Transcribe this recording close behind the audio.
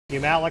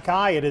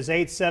Malachi, it is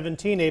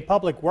 8:17. A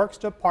public works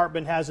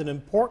department has an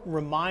important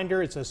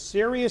reminder. It's a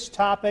serious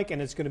topic,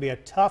 and it's going to be a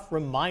tough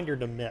reminder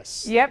to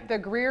miss. Yep, the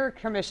Greer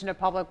Commission of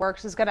Public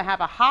Works is going to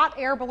have a hot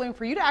air balloon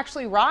for you to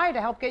actually ride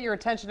to help get your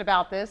attention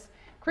about this.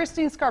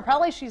 Christine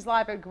Scarpelli, she's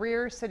live at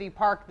Greer City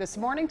Park this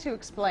morning to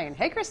explain.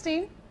 Hey,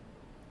 Christine.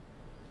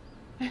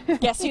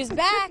 Guess who's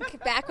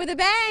back? Back with a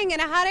bang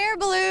and a hot air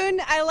balloon.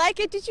 I like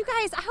it. Did you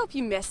guys? I hope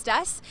you missed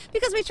us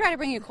because we try to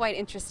bring you quite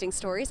interesting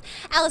stories.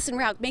 Allison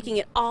Rauch making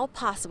it all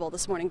possible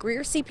this morning.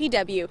 Greer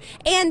CPW.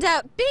 And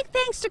big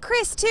thanks to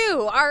Chris,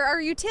 too, our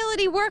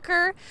utility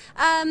worker,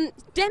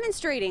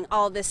 demonstrating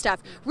all this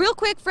stuff. Real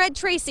quick, Fred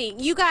Tracy,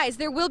 you guys,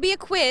 there will be a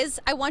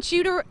quiz. I want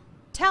you to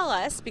tell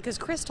us, because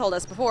Chris told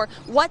us before,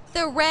 what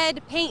the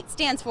red paint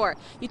stands for.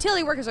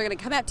 Utility workers are going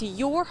to come out to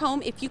your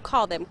home if you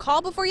call them.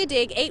 Call before you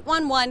dig,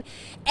 811.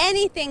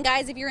 Anything,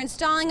 guys, if you're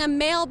installing a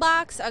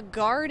mailbox, a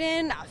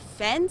garden, a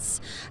fence,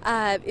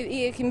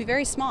 it can be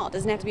very small. It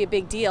doesn't have to be a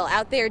big deal.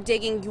 Out there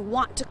digging, you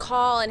want to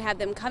call and have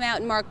them come out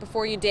and mark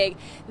before you dig.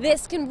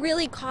 This can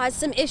really cause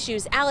some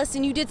issues.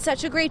 Allison, you did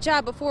such a great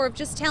job before of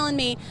just telling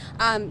me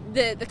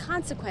the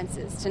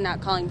consequences to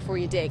not calling before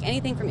you dig.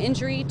 Anything from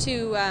injury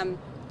to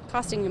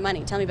costing you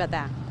money. Tell me about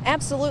that.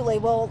 Absolutely.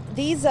 Well,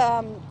 these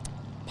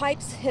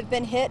pipes have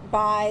been hit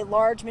by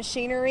large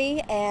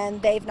machinery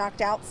and they've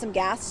knocked out some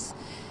gas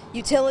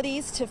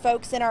utilities to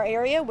folks in our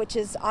area, which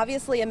is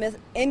obviously an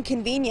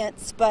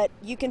inconvenience, but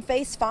you can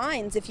face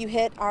fines if you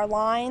hit our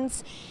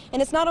lines.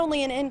 And it's not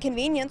only an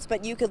inconvenience,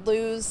 but you could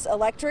lose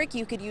electric,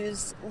 you could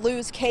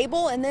lose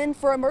cable, and then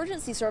for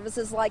emergency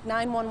services like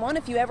 911,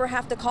 if you ever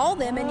have to call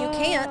them and you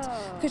can't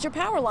because your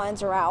power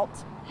lines are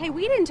out. Hey,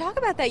 we didn't talk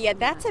about that yet.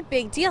 That's a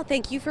big deal.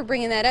 Thank you for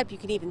bringing that up. You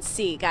can even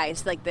see,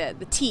 guys, like the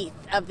teeth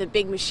of the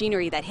big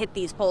machinery that hit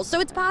these poles. So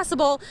it's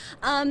possible.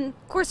 Of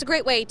course, a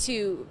great way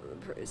to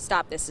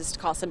stop this is to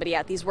call somebody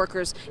out. These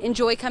workers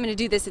enjoy coming to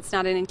do this. It's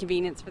not an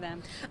inconvenience for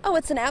them. Oh,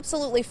 it's an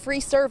absolutely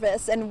free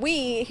service, and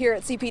we here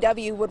at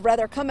CPW would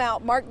rather come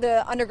out, mark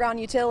the underground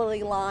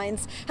utility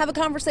lines, have a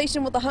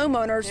conversation with the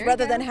homeowners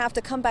rather than have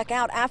to come back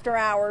out after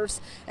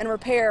hours and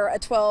repair a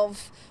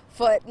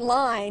 12-foot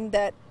line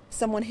that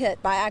someone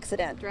hit by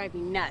accident. Drive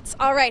me nuts.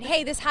 All right,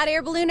 hey, this hot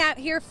air balloon out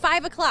here,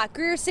 5 o'clock,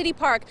 Greer City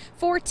Park,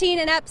 14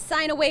 and up,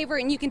 sign a waiver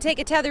and you can take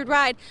a tethered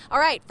ride. All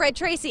right, Fred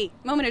Tracy,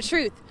 moment of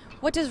truth.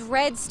 What does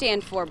red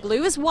stand for?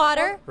 Blue is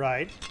water.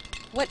 Right.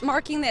 What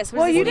marking this?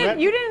 Well, you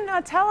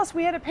didn't tell us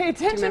we had to pay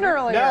attention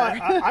earlier. No,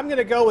 I'm going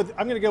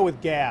to go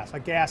with gas, a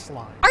gas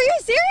line. Are you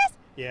serious?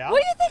 Yeah.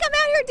 What do you think I'm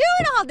out here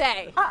doing all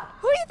day?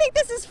 Who do you think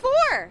this is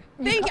for?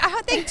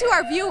 I thank to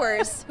our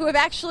viewers who have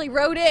actually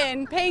wrote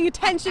in, paying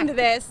attention to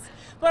this.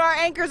 But our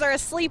anchors are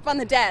asleep on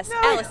the desk. No.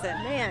 Allison,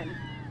 man,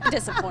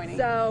 disappointing.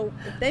 So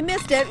if they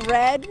missed it.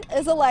 Red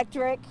is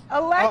electric.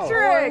 Electric.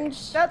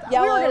 Orange,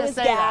 yellow is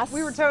gas.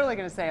 We were totally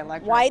going to say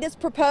electric. White is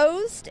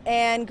proposed,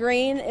 and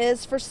green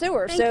is for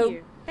sewer.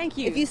 Thank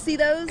you. If you see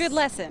those, good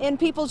lesson in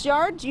people's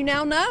yards, you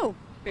now know.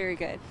 Very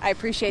good. I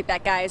appreciate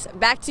that, guys.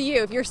 Back to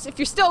you. If you're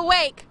still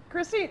awake.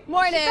 Christine,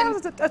 morning. That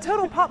was a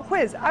total pop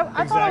quiz.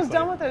 I thought I was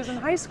done with those in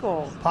high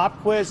school. Pop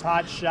quiz,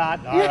 hot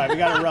shot. All right, we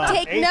got to run.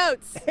 Take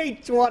notes.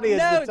 8:20 is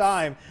the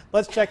time.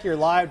 Let's check your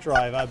live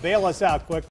drive. Bail us out quick.